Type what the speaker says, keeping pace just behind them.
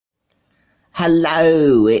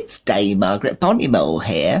Hello, it's Dame Margaret Bonniemore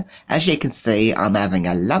here. As you can see, I'm having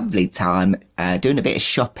a lovely time doing a bit of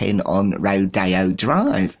shopping on Rodeo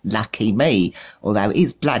Drive. Lucky me. Although it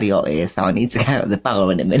is bloody hot here, so I need to go to the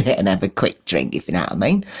bar in a minute and have a quick drink, if you know what I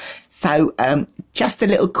mean. So, just a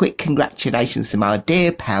little quick congratulations to my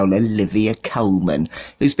dear pal Olivia Colman,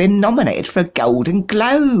 who's been nominated for a Golden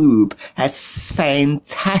Globe. That's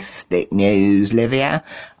fantastic news, Olivia.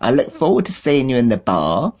 I look forward to seeing you in the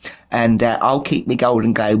bar, and I'll keep my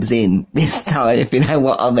Golden Globes in this time, if you know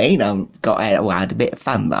what I mean. I had a bit of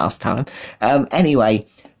fun last time. Anyway,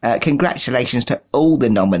 congratulations to all the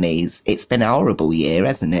nominees. It's been a horrible year,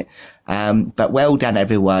 hasn't it? But well done,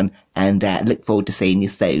 everyone, and look forward to seeing you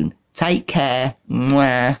soon. Take care.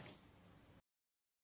 Mwah.